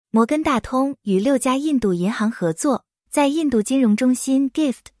摩根大通与6家印度银行合作，在印度金融中心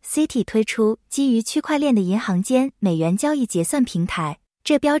Gift City 推出基于区块链的银行间美元交易结算平台，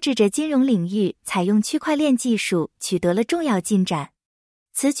这标志着金融领域采用区块链技术取得了重要进展。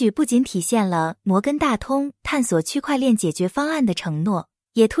此举不仅体现了摩根大通探索区块链解决方案的承诺，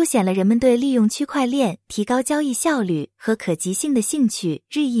也凸显了人们对利用区块链提高交易效率和可及性的兴趣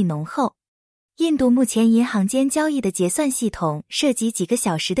日益浓厚。印度目前银行间交易的结算系统涉及几个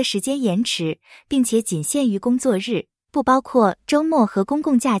小时的时间延迟，并且仅限于工作日，不包括周末和公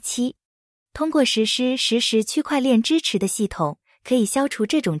共假期。通过实施实时区块链支持的系统，可以消除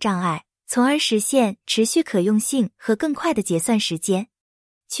这种障碍，从而实现持续可用性和更快的结算时间。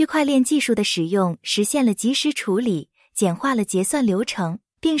区块链技术的使用实现了即时处理，简化了结算流程，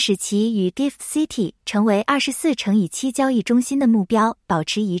并使其与 Gift City 成为24×7交易中心的目标保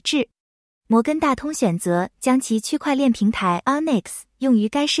持一致。摩根大通选择将其区块链平台 Onyx 用于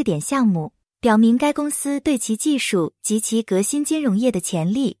该试点项目，表明该公司对其技术及其革新金融业的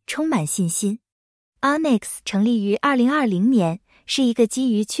潜力充满信心。Onyx 成立于2020年，是一个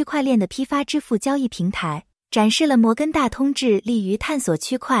基于区块链的批发支付交易平台，展示了摩根大通致力于探索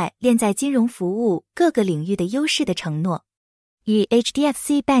区块链在金融服务各个领域的优势的承诺。与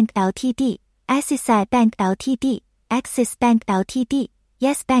HDFC Bank Ltd、SSI Bank Ltd、Axis Bank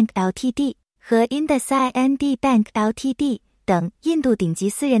Ltd、Yes Bank Ltd 和 IndusInd Bank Ltd 等印度顶级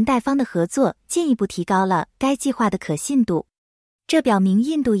私人贷方的合作进一步提高了该计划的可信度。这表明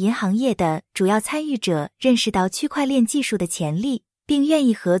印度银行业的主要参与者认识到区块链技术的潜力，并愿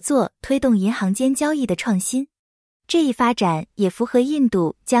意合作推动银行间交易的创新。这一发展也符合印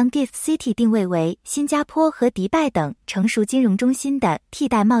度将 Gift City 定位为新加坡和迪拜等成熟金融中心的替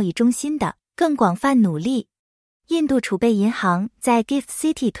代贸易中心的更广泛努力。印度储备银行在 Gift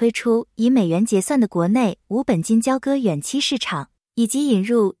City 推出以美元结算的国内无本金交割远期市场，以及引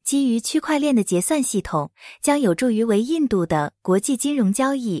入基于区块链的结算系统，将有助于为印度的国际金融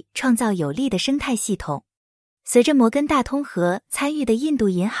交易创造有利的生态系统。随着摩根大通和参与的印度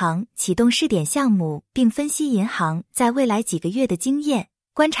银行启动试点项目，并分析银行在未来几个月的经验，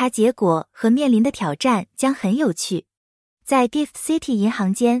观察结果和面临的挑战将很有趣。在 Gift City 银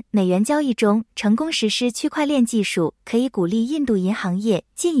行间美元交易中成功实施区块链技术，可以鼓励印度银行业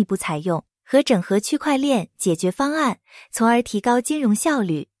进一步采用和整合区块链解决方案，从而提高金融效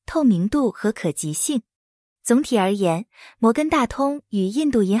率、透明度和可及性。总体而言，摩根大通与印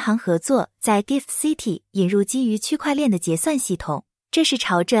度银行合作，在 Gift City 引入基于区块链的结算系统，这是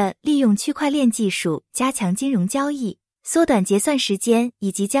朝着利用区块链技术加强金融交易、缩短结算时间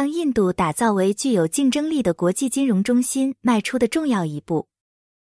以及将印度打造为具有竞争力的国际金融中心迈出的重要一步。